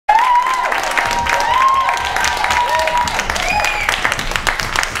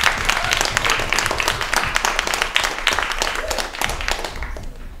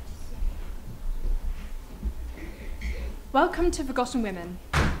Welcome to Forgotten Women,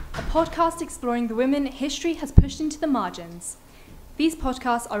 a podcast exploring the women history has pushed into the margins. These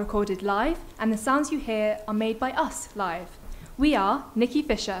podcasts are recorded live, and the sounds you hear are made by us live. We are Nikki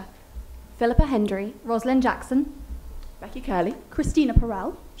Fisher, Philippa Hendry, Rosalind Jackson, Becky Curley, Christina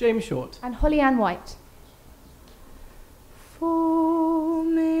Perrell, James Short, and Holly Ann White. 4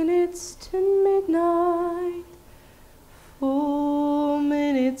 minutes to midnight, 4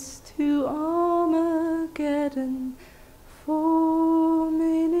 minutes to Armageddon, 4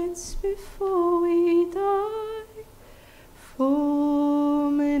 minutes before we die,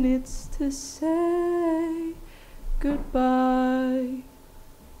 4 minutes to say goodbye.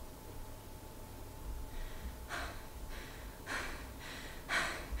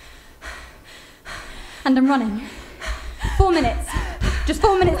 And I'm running. 4 minutes. Just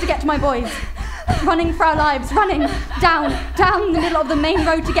 4 minutes to get to my boys. Running for our lives, running down the middle of the main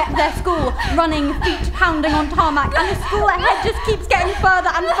road to get to their school, running, feet pounding on tarmac, and the school ahead just keeps getting further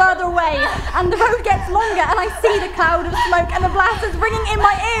and further away, and the road gets longer, and I see the cloud of smoke and the blasters ringing in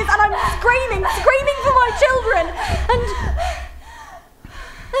my ears, and I'm screaming for my children, and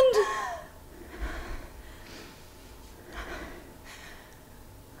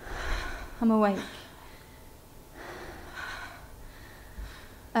I'm awake.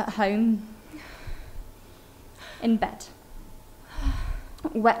 At home. In bed,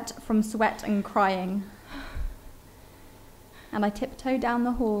 wet from sweat and crying, and I tiptoe down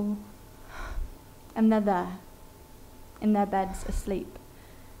the hall, and they're there, in their beds, asleep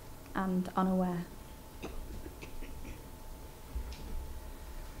and unaware.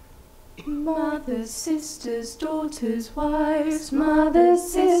 Mothers, sisters, daughters, wives,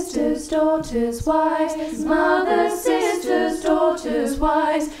 mothers, sisters, daughters, wives, mothers, sisters, daughters,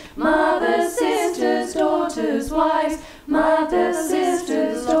 wives, mothers, sisters, daughters, wives, mothers,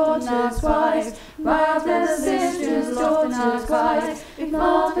 sisters, daughters, wives, mothers, sisters, daughters, wives. They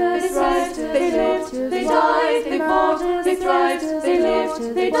fought, they thrived, they lived, they died, they fought, they thrived, they lived,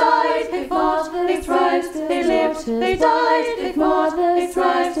 they died, they fought, they thrived, they lived, they died, they fought, they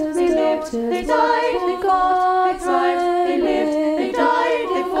thrived, they lived, they died, they fought, they thrived, they lived, they died,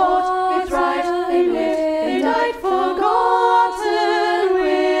 they fought, they thrived, they lived, they died. Forgotten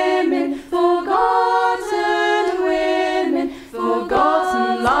women, forgotten women,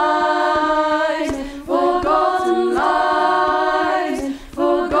 forgotten lives, forgotten lives,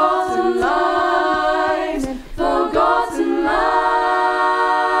 forgotten lives, forgotten lives.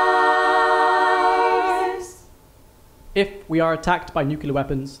 If we are attacked by nuclear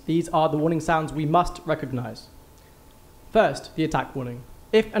weapons, these are the warning sounds we must recognise. First, the attack warning.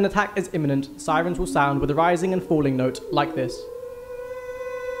 If an attack is imminent, sirens will sound with a rising and falling note like this.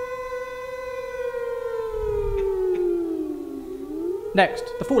 Next,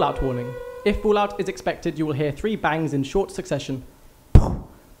 the fallout warning. If fallout is expected, you will hear 3 bangs in short succession.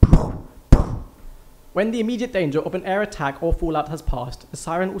 When the immediate danger of an air attack or fallout has passed, the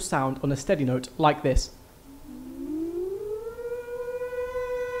siren will sound on a steady note like this.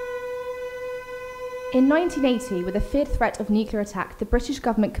 In 1980, with the feared threat of nuclear attack, the British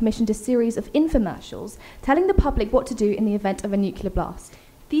government commissioned a series of infomercials telling the public what to do in the event of a nuclear blast.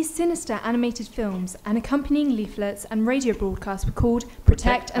 These sinister animated films and accompanying leaflets and radio broadcasts were called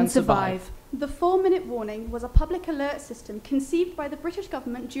Protect and Survive. The 4-minute warning was a public alert system conceived by the British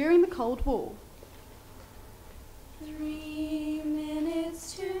government during the Cold War. 3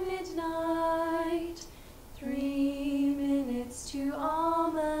 minutes to midnight, 3 minutes to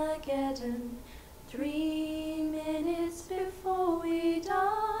Armageddon, 3 minutes before we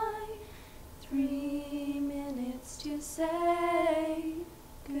die, 3 minutes to say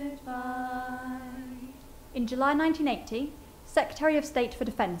goodbye. In July 1980, Secretary of State for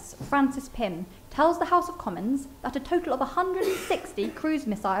Defence Francis Pym tells the House of Commons that a total of 160 cruise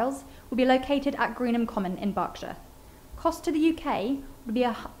missiles will be located at Greenham Common in Berkshire. Cost to the UK would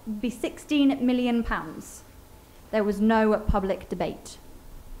be £16 million. There was no public debate.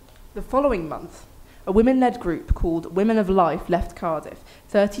 The following month, a women-led group called Women of Life left Cardiff.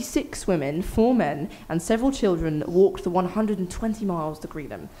 36 women, 4 men, and several children walked the 120 miles to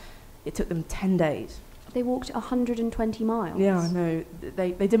Greenham. It took them 10 days. They walked 120 miles. Yeah, I know.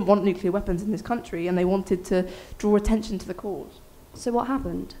 They didn't want nuclear weapons in this country, and they wanted to draw attention to the cause. So what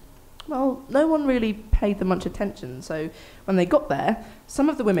happened? Well, no one really paid them much attention, so when they got there, some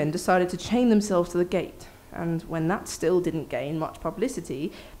of the women decided to chain themselves to the gate. And when that still didn't gain much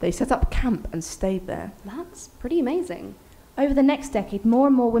publicity, they set up camp and stayed there. That's pretty amazing. Over the next decade, more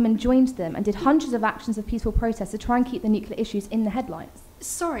and more women joined them and did hundreds of actions of peaceful protest to try and keep the nuclear issues in the headlines.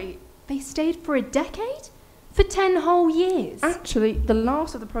 Sorry, they stayed for a decade? For 10 whole years? Actually, the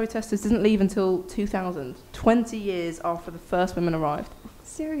last of the protesters didn't leave until 2000, 20 years after the first women arrived.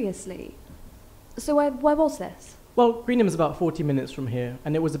 Seriously? So where was this? Well, Greenham is about 40 minutes from here,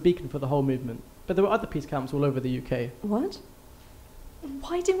 and it was a beacon for the whole movement. But there were other peace camps all over the UK. What?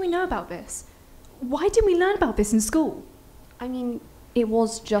 Why didn't we know about this? Why didn't we learn about this in school? I mean, it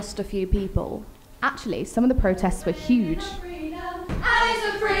was just a few people. Actually, some of the protests were huge. And it's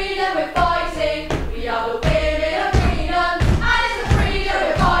the freedom we're fighting. We are the women of Greenham. And it's the freedom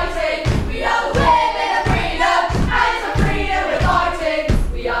we're fighting. We are the women of Greenham. And it's the freedom we're fighting.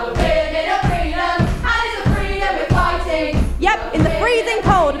 We are the women of Greenham. And it's the freedom we're fighting. Yep, in the freezing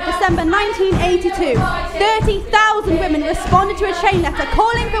cold of December 1982, 30,000 women responded to a chain letter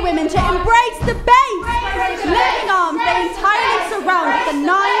calling for women to embrace the base. Living arms, they entirely surrounded the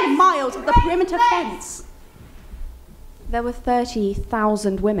 9 miles of the perimeter fence. There were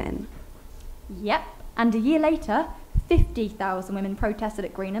 30,000 women. Yep, and a year later, 50,000 women protested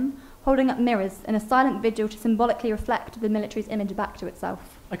at Greenham, holding up mirrors in a silent vigil to symbolically reflect the military's image back to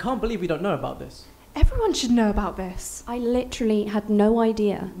itself. I can't believe we don't know about this. Everyone should know about this. I literally had no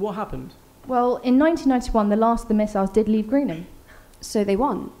idea. What happened? Well, in 1991, the last of the missiles did leave Greenham. So they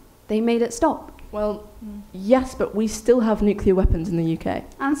won. They made it stop. Well, yes, but we still have nuclear weapons in the UK.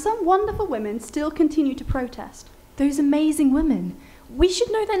 And some wonderful women still continue to protest. Those amazing women. We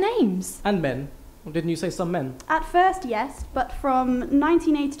should know their names. And men. Or didn't you say some men? At first, yes, but from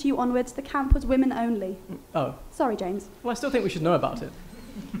 1982 onwards, the camp was women only. Oh. Sorry, James. Well, I still think we should know about it.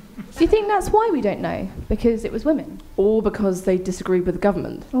 Do you think that's why we don't know? Because it was women? Or because they disagreed with the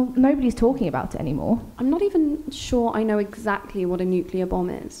government. Well, nobody's talking about it anymore. I'm not even sure I know exactly what a nuclear bomb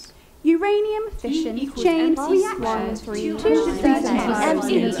is. Uranium fission chain reaction. 230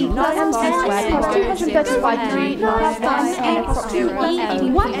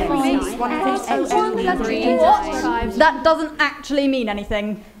 That doesn't actually mean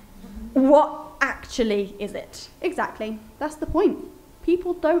anything. What actually is it? Exactly. That's the point.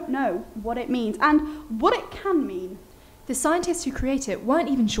 People don't know what it means and what it can mean. The scientists who create it weren't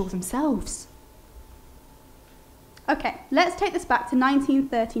even sure themselves. Okay, let's take this back to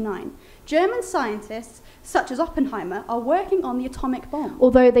 1939. German scientists, such as Oppenheimer, are working on the atomic bomb.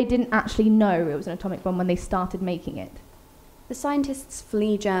 Although they didn't actually know it was an atomic bomb when they started making it. The scientists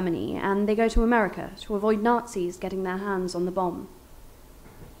flee Germany and they go to America to avoid Nazis getting their hands on the bomb.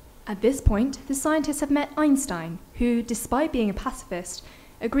 At this point, the scientists have met Einstein, who, despite being a pacifist,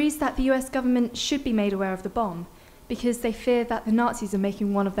 agrees that the US government should be made aware of the bomb, because they fear that the Nazis are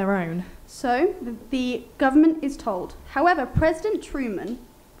making one of their own. So, the government is told. However, President Truman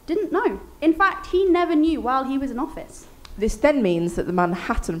didn't know. In fact, he never knew while he was in office. This then means that the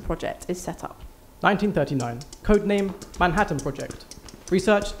Manhattan Project is set up. 1939. Codename Manhattan Project.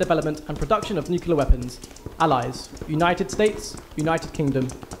 Research, development and production of nuclear weapons. Allies. United States, United Kingdom,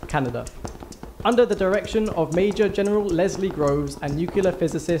 Canada. Under the direction of Major General Leslie Groves and nuclear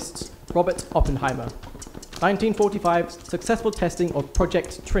physicists Robert Oppenheimer. 1945, successful testing of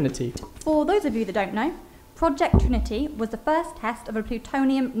Project Trinity. For those of you that don't know, Project Trinity was the first test of a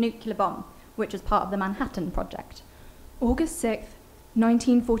plutonium nuclear bomb, which was part of the Manhattan Project. August 6th,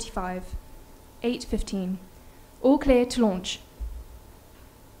 1945, 8:15. All clear to launch.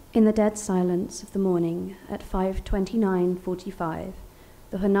 In the dead silence of the morning at 5:29:45,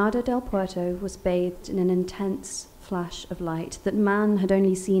 the Jornada del Puerto was bathed in an intense flash of light that man had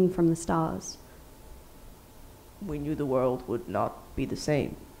only seen from the stars. We knew the world would not be the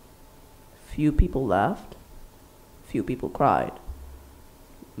same. Few people laughed. Few people cried.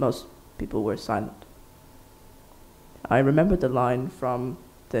 Most people were silent. I remembered the line from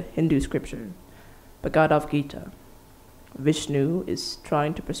the Hindu scripture, Bhagavad Gita. Vishnu is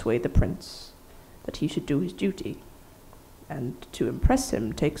trying to persuade the prince that he should do his duty, and to impress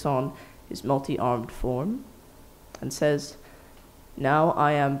him takes on his multi-armed form and says, "Now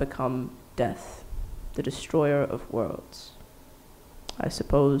I am become death, the destroyer of worlds." I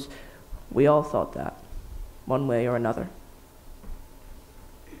suppose we all thought that, one way or another.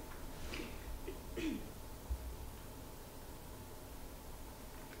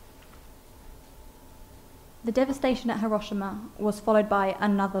 The devastation at Hiroshima was followed by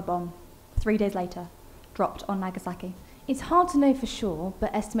another bomb, 3 days later, dropped on Nagasaki. It's hard to know for sure,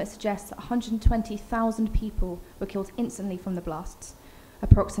 but estimates suggest that 120,000 people were killed instantly from the blasts.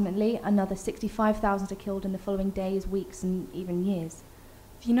 Approximately another 65,000 are killed in the following days, weeks, and even years.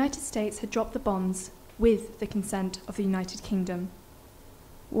 The United States had dropped the bombs with the consent of the United Kingdom.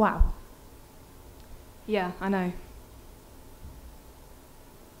 Wow. Yeah, I know.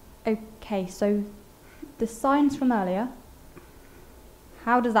 Okay, so the signs from earlier,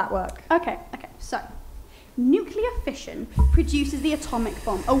 how does that work? Okay, so Nuclear fission produces the atomic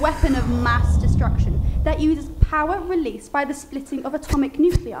bomb, a weapon of mass destruction that uses power released by the splitting of atomic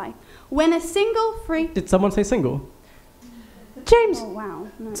nuclei. When a single free... Did someone say single? James, Oh, wow.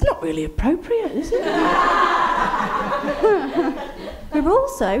 No. it's not really appropriate, is it? We're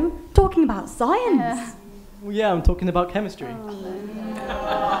also talking about science. Yeah. Well, yeah, I'm talking about chemistry.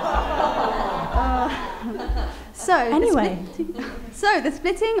 So the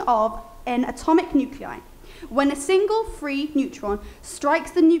splitting of an atomic nuclei. When a single free neutron strikes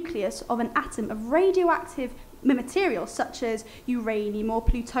the nucleus of an atom of radioactive material such as uranium or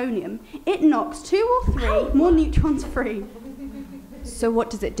plutonium, it knocks 2 or 3 more neutrons free. So what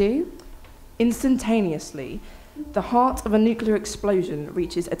does it do? Instantaneously, the heart of a nuclear explosion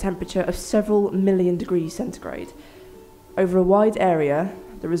reaches a temperature of several million degrees centigrade. Over a wide area,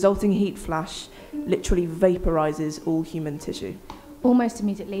 the resulting heat flash literally vaporizes all human tissue. Almost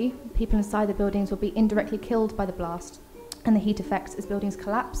immediately, people inside the buildings will be indirectly killed by the blast and the heat effects as buildings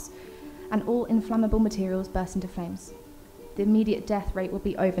collapse and all inflammable materials burst into flames. The immediate death rate will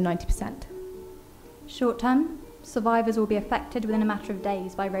be over 90%. Short term, survivors will be affected within a matter of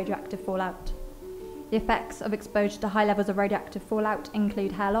days by radioactive fallout. The effects of exposure to high levels of radioactive fallout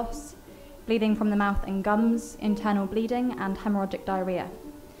include hair loss, bleeding from the mouth and gums, internal bleeding and hemorrhagic diarrhea,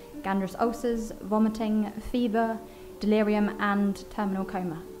 gangrenous ulcers, vomiting, fever, delirium and terminal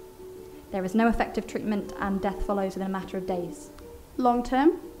coma. There is no effective treatment and death follows within a matter of days. Long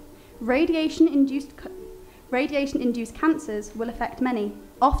term, radiation-induced cancers will affect many,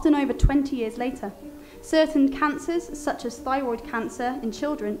 often over 20 years later. Certain cancers, such as thyroid cancer in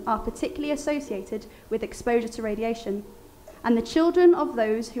children, are particularly associated with exposure to radiation. And the children of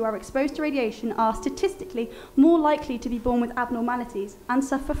those who are exposed to radiation are statistically more likely to be born with abnormalities and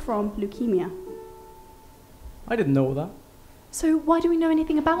suffer from leukemia. I didn't know that. So why do we know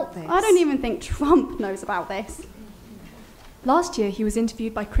anything about this? I don't even think Trump knows about this. Last year he was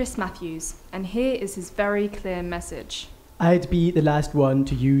interviewed by Chris Matthews, and here is his very clear message. I'd be the last one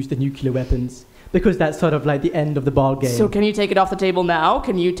to use the nuclear weapons, because that's sort of like the end of the ball game. So can you take it off the table now?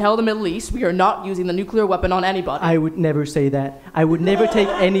 Can you tell the Middle East we are not using the nuclear weapon on anybody? I would never say that. I would never take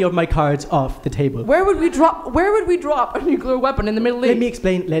any of my cards off the table. Where would we drop a nuclear weapon in the Middle East?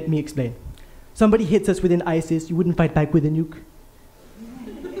 Let me explain. Somebody hits us with an ISIS, you wouldn't fight back with a nuke.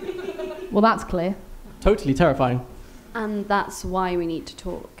 Well, that's clear. Totally terrifying. And that's why we need to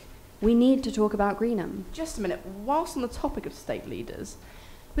talk. We need to talk about Greenham. Just a minute, whilst on the topic of state leaders,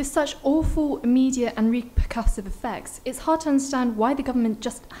 With such awful immediate and repercussive effects, it's hard to understand why the government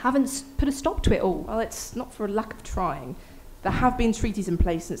just haven't put a stop to it all. well, it's not for a lack of trying. There have been treaties in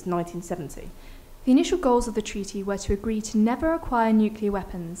place since 1970. The initial goals of the treaty were to agree to never acquire nuclear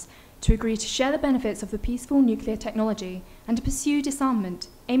weapons, to agree to share the benefits of the peaceful nuclear technology, and to pursue disarmament,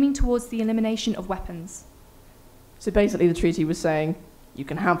 aiming towards the elimination of weapons. So basically the treaty was saying, you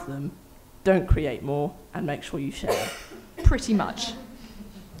can have them, don't create more, and make sure you share. Pretty much.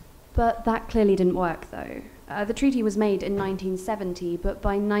 But that clearly didn't work, though. The treaty was made in 1970, but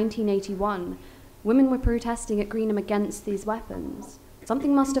by 1981, women were protesting at Greenham against these weapons.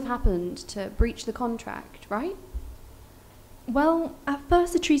 Something must have happened to breach the contract, right? Well, at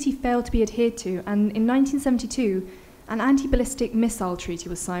first the treaty failed to be adhered to, and in 1972, an anti-ballistic missile treaty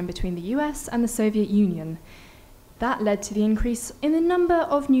was signed between the US and the Soviet Union. That led to the increase in the number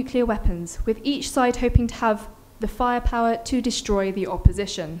of nuclear weapons, with each side hoping to have the firepower to destroy the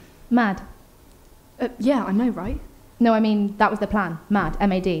opposition. Mad. Yeah, I know, right? No, I mean, that was the plan. MAD,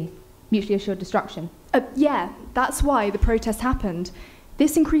 M-A-D. Mutually assured destruction. Yeah, that's why the protest happened.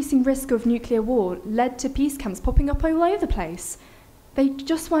 This increasing risk of nuclear war led to peace camps popping up all over the place. They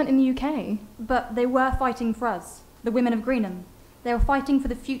just weren't in the UK. But they were fighting for us, the women of Greenham. They were fighting for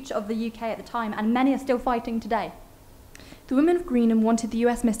the future of the UK at the time, and many are still fighting today. The women of Greenham wanted the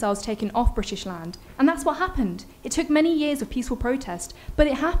US missiles taken off British land, and that's what happened. It took many years of peaceful protest, but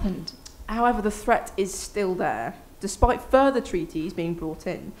it happened. However, the threat is still there, despite further treaties being brought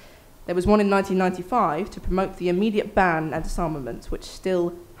in. There was one in 1995 to promote the immediate ban and disarmament, which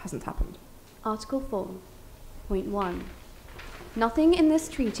still hasn't happened. Article 4, point 1. Nothing in this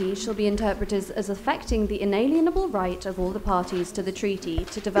treaty shall be interpreted as affecting the inalienable right of all the parties to the treaty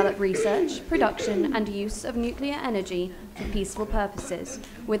to develop research, production, and use of nuclear energy for peaceful purposes,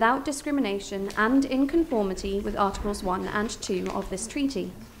 without discrimination and in conformity with Articles 1 and 2 of this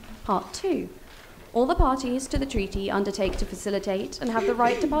treaty. Part 2. All the parties to the treaty undertake to facilitate and have the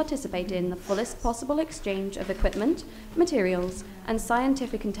right to participate in the fullest possible exchange of equipment, materials, and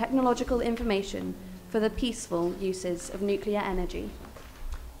scientific and technological information for the peaceful uses of nuclear energy.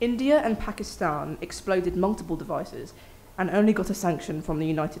 India and Pakistan exploded multiple devices, and only got a sanction from the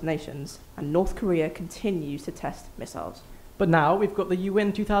United Nations, and North Korea continues to test missiles. But now we've got the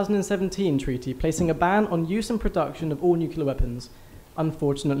UN 2017 treaty placing a ban on use and production of all nuclear weapons.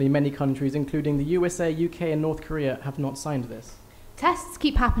 Unfortunately, many countries, including the USA, UK and North Korea, have not signed this. Tests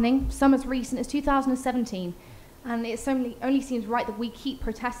keep happening, some as recent as 2017, and it only seems right that we keep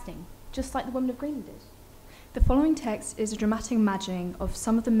protesting, just like the Women of Greenham did. The following text is a dramatic imagining of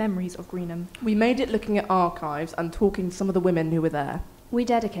some of the memories of Greenham. We made it looking at archives and talking to some of the women who were there. We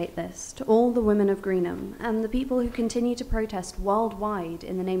dedicate this to all the women of Greenham and the people who continue to protest worldwide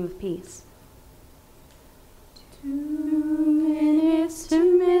in the name of peace. 2 minutes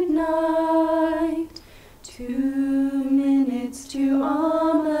to midnight, 2 minutes to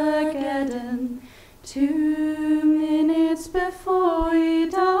Armageddon, 2 minutes before we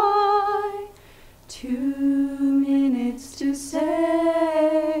die, 2 minutes to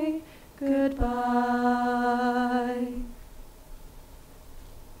say goodbye.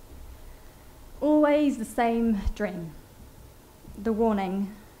 Always the same dream. The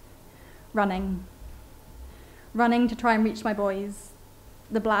warning. Running. Running to try and reach my boys.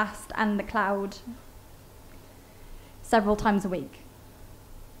 The blast and the cloud. Several times a week.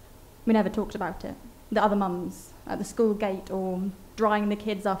 We never talked about it. The other mums at the school gate or drying the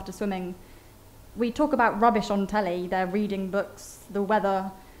kids after swimming. We talk about rubbish on telly, their reading books, the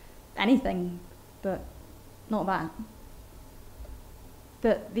weather, anything, but not that.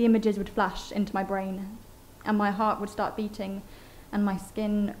 But the images would flash into my brain, and my heart would start beating, and my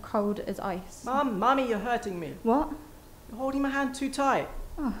skin cold as ice. Mummy, you're hurting me. What? You're holding my hand too tight.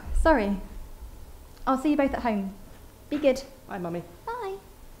 Oh, sorry. I'll see you both at home. Be good. Bye, Mummy. Bye.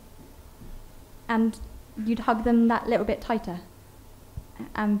 And you'd hug them that little bit tighter,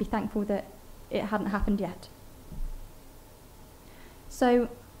 and be thankful that it hadn't happened yet. So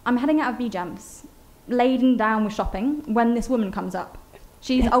I'm heading out of B-Jams, laden down with shopping, when this woman comes up.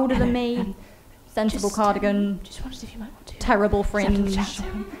 She's older than me, sensible cardigan, Just wondered if you might want to. terrible fringe.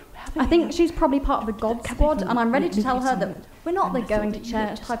 I think she's probably part of the God Squad, and I'm ready to tell her that we're not the going to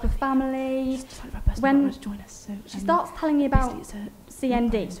church type of family. When she starts telling me about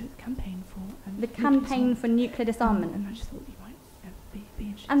CND, the Campaign for Nuclear Disarmament, And I just thought you might be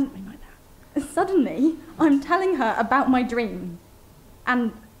interested And- in something like that. suddenly I'm telling her about my dream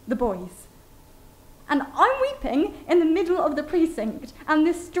and the boys. And I'm weeping in the middle of the precinct, and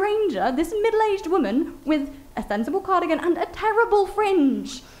this stranger, this middle-aged woman with a sensible cardigan and a terrible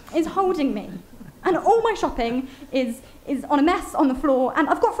fringe, is holding me. And all my shopping is on a mess on the floor, and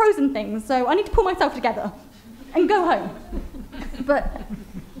I've got frozen things, so I need to pull myself together and go home. But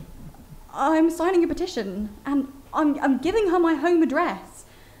I'm signing a petition, and I'm giving her my home address.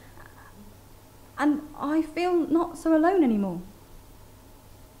 And I feel not so alone anymore.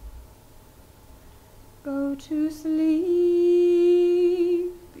 Go to sleep,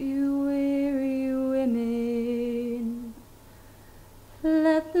 you weary women.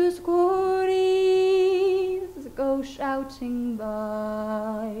 Let the squaddies go shouting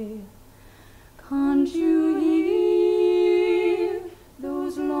by. Can't you hear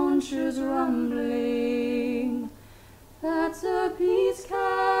those launchers rumbling? That's a peace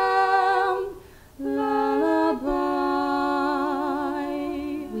camp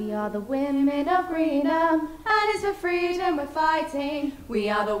lullaby. We are the women of Greenham, and it's for freedom we're fighting. We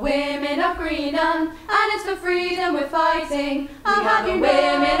are the women of Greenham, and it's for freedom we're fighting. I'll have you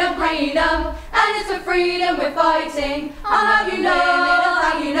women of Greenham, and it's for freedom we're fighting. I'll have you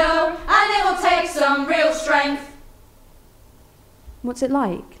know, and it will take some real strength. What's it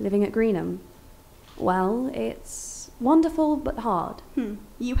like living at Greenham? Well, it's wonderful but hard.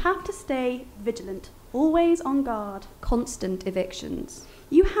 You have to stay vigilant, always on guard. Constant evictions.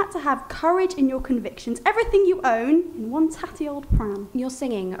 You had to have courage in your convictions, everything you own in one tatty old pram. You're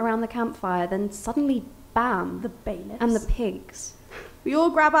singing around the campfire, then suddenly, bam, The bailiffs. and the pigs. We all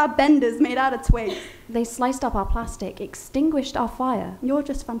grab our benders made out of twigs. They sliced up our plastic, extinguished our fire. You're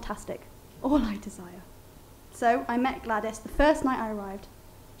just fantastic. All I desire. So I met Gladys the first night I arrived.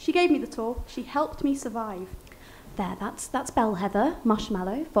 She gave me the tour. She helped me survive. There, that's Bell Heather,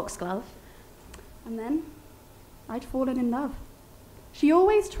 Marshmallow, Foxglove. And then I'd fallen in love. She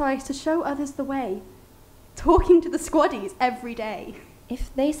always tries to show others the way, talking to the squaddies every day.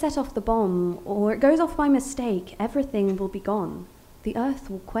 If they set off the bomb, or it goes off by mistake, everything will be gone. The earth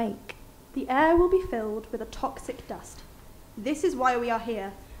will quake. The air will be filled with a toxic dust. This is why we are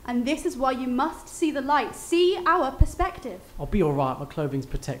here, and this is why you must see the light, see our perspective. I'll be alright, my clothing's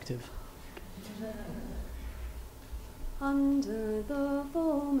protective. Under the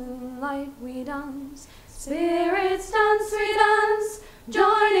full moonlight we dance. Spirits dance, we dance,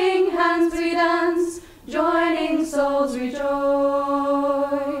 joining hands we dance, joining souls rejoice.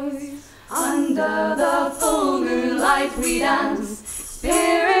 light we dance.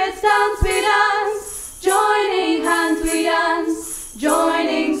 Spirits dance, we dance. Joining hands we dance.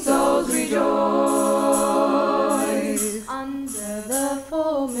 Joining souls rejoice. Under the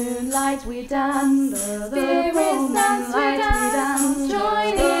full moonlight we dance. Spirits dance, we dance.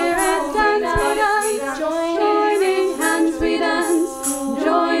 Joining hands we dance. Joining hands we dance.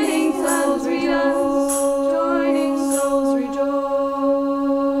 Joining souls rejoice. Joining souls rejoice.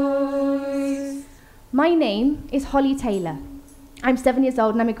 My name is Holly Taylor. I'm 7 years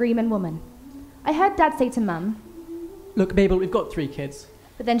old and I'm a Greenham woman. I heard Dad say to Mum, Look, Mabel, we've got 3 kids.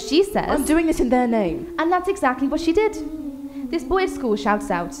 but then she says, I'm doing this in their name. and that's exactly what she did. This boy at school shouts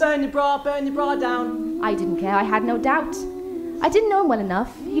out, Burn your bra down. I didn't care, I had no doubt. I didn't know him well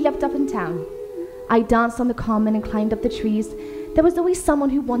enough, he lived up in town. I danced on the common and climbed up the trees. There was always someone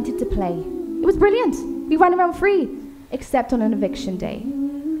who wanted to play. It was brilliant. We ran around free, except on an eviction day.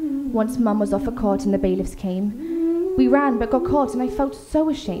 Once Mum was off at court and the bailiffs came. We ran but got caught and I felt so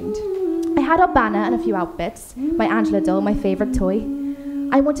ashamed. I had our banner and a few outfits, my Angela doll, my favourite toy.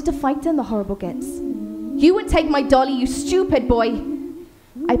 I wanted to fight in the horrible gits. You would take my dolly, you stupid boy!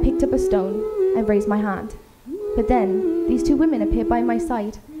 I picked up a stone and raised my hand. But then these 2 women appeared by my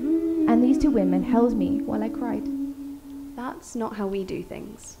side, and these 2 women held me while I cried. That's not how we do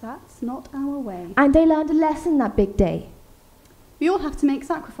things. That's not our way. And I learned a lesson that big day. We all have to make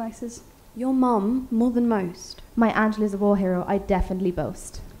sacrifices. Your mum more than most. My Angela's a war hero, I definitely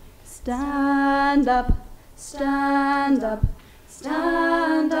boast. Stand up, stand up,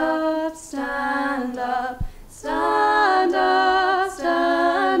 stand up, stand up, stand up,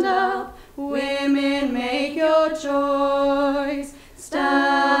 stand up. Women, make your choice.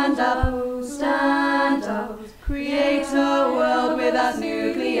 Stand up, stand up. Create a world without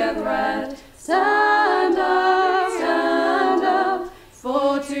nuclear threat. Stand up, stand up.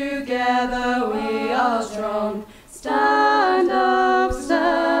 For together we are strong. Stand up,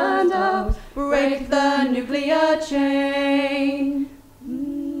 stand up. Break the nuclear chain.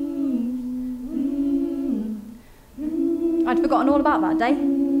 I'd forgotten all about that day.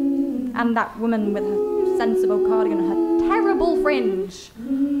 And that woman with her sensible cardigan and her terrible fringe.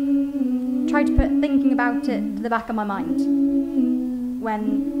 Tried to put thinking about it to the back of my mind.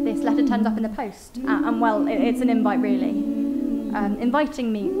 When this letter turns up in the post, and well, it's an invite really.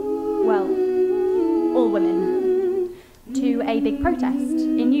 Inviting me, well, all women, to a big protest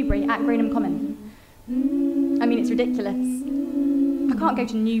in Newbury at Greenham Common. I mean, it's ridiculous. I can't go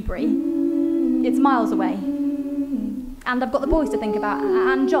to Newbury. It's miles away. And I've got the boys to think about,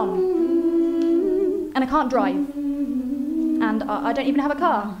 and John. And I can't drive. And I don't even have a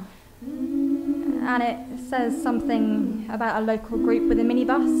car. And it says something about a local group with a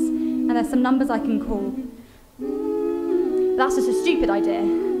minibus, and there's some numbers I can call. That's just a stupid idea.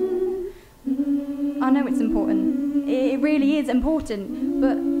 I know it's important. It really is important,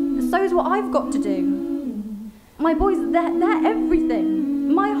 but so's what I've got to do. My boys, they're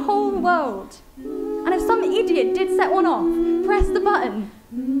everything. My whole world. And if some idiot did set one off, press the button.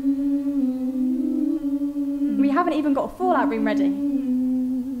 We haven't even got a fallout room ready.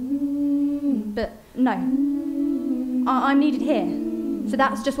 But no, I'm needed here. So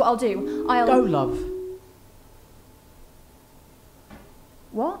that's just what I'll do. Go, love.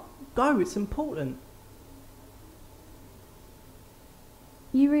 What? Go, it's important.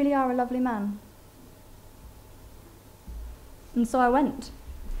 You really are a lovely man. And so I went.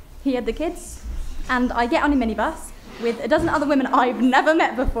 He had the kids, and I get on a minibus with a dozen other women I've never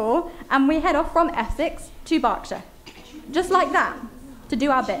met before, and we head off from Essex to Berkshire. Just like that, to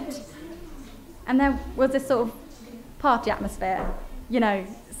do our bit. And there was this sort of party atmosphere, you know,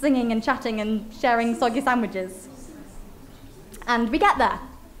 singing and chatting and sharing soggy sandwiches. And we get there,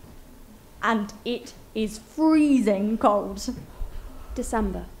 and it is freezing cold.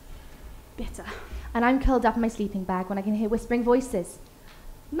 December. Bitter. And I'm curled up in my sleeping bag when I can hear whispering voices.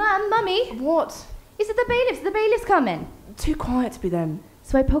 Mum, Mummy, What? is it the bailiffs? The bailiffs coming. Too quiet to be them.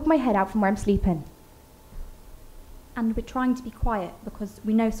 So I poke my head out from where I'm sleeping. And we're trying to be quiet because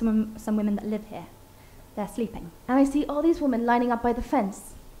we know some women that live here. They're sleeping. And I see all these women lining up by the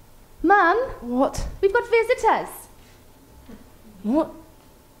fence. Mum, What? we've got visitors. What?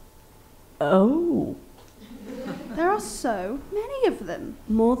 Oh. There are so many of them.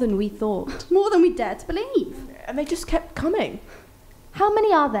 More than we thought. More than we dare to believe. And they just kept coming. How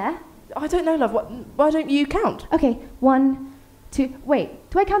many are there? I don't know, love. Why don't you count? Okay, 1, 2, wait,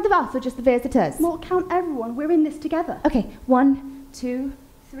 do I count the us or just the visitors? More, count everyone. We're in this together. Okay, 1, 2,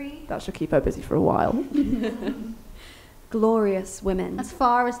 3. That should keep her busy for a while. Glorious women. As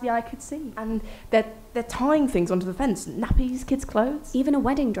far as the eye could see. And they're tying things onto the fence. Nappies, kids' clothes. Even a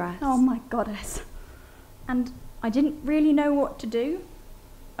wedding dress. Oh my goddess. And I didn't really know what to do.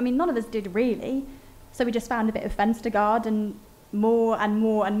 I mean, none of us did really. So we just found a bit of fence to guard, and more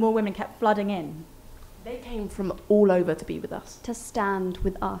women kept flooding in. They came from all over to be with us. To stand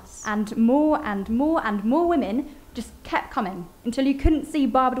with us. And more women just kept coming until you couldn't see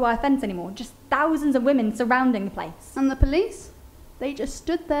barbed wire fence anymore. Just thousands of women surrounding the place. And the police? They just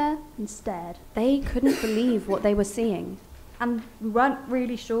stood there and stared. They couldn't believe what they were seeing. And we weren't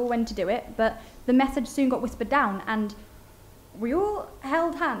really sure when to do it, but the message soon got whispered down, and we all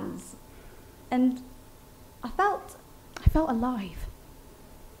held hands. And I felt alive.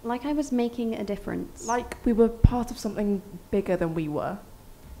 Like I was making a difference. Like we were part of something bigger than we were.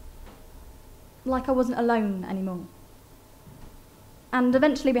 Like I wasn't alone anymore. And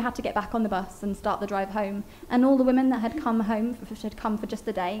eventually we had to get back on the bus and start the drive home, and all the women that had come for just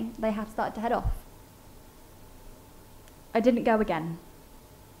a day, they had started to head off. I didn't go again.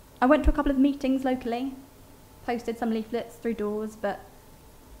 I went to a couple of meetings locally, posted some leaflets through doors, but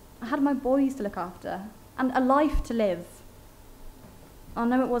I had my boys to look after and a life to live. I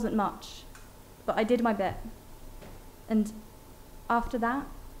know it wasn't much, but I did my bit. And after that,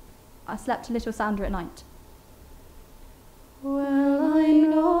 I slept a little sounder at night. Well, I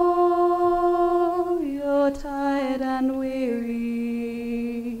know you're tired and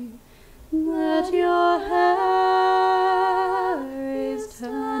weary, that your hair is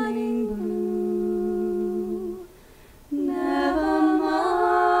turning blue. Never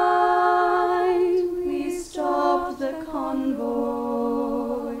mind, we stopped the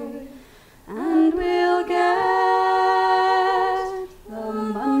convoy, and we'll get the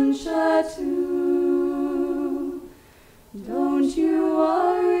muncher too. Don't you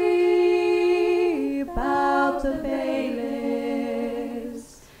worry about the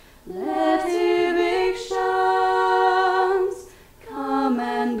bailiffs. Let evictions come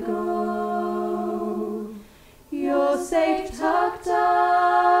and go. You're safe tucked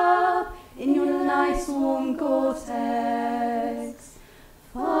up in your nice warm Gore-Tex,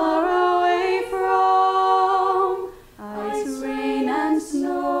 far away from ice, rain and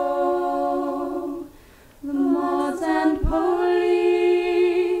snow. The mods and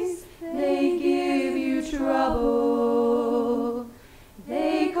police, they give you trouble.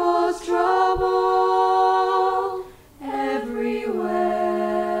 They cause trouble everywhere.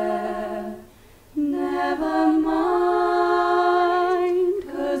 Never mind,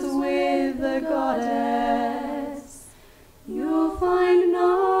 'cause with the goddess, you'll find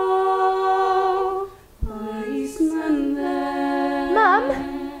no policeman there. Mum,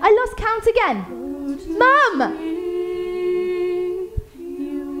 I lost count again. Mum!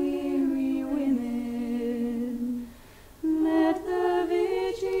 You weary women, let the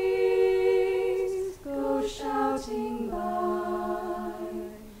vigies go shouting by.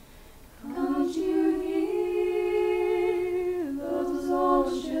 Can't you hear those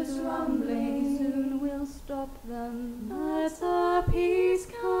soldiers rumbling? Soon we'll stop them. Let the peace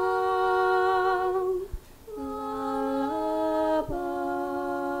come. Lullaby.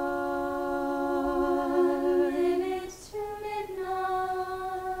 Minutes to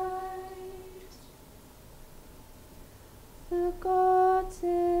midnight.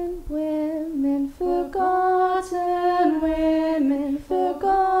 Forgotten women, forgotten women,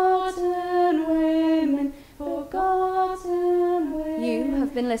 forgotten women, forgotten women. You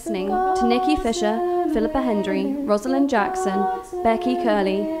have been listening to Nikki Fisher, Philippa Hendry, Rosalind Jackson, Becky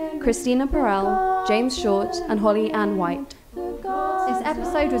Curley, Christina Perel, James Short, and Holly Ann White. This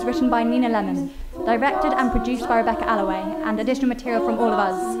episode was written by Nina Lemon, directed and produced by Rebecca Alloway, and additional material from all of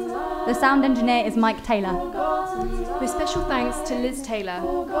us. The sound engineer is Mike Taylor. With special thanks to Liz Taylor.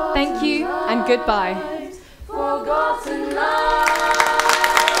 Thank you and goodbye. Forgotten love.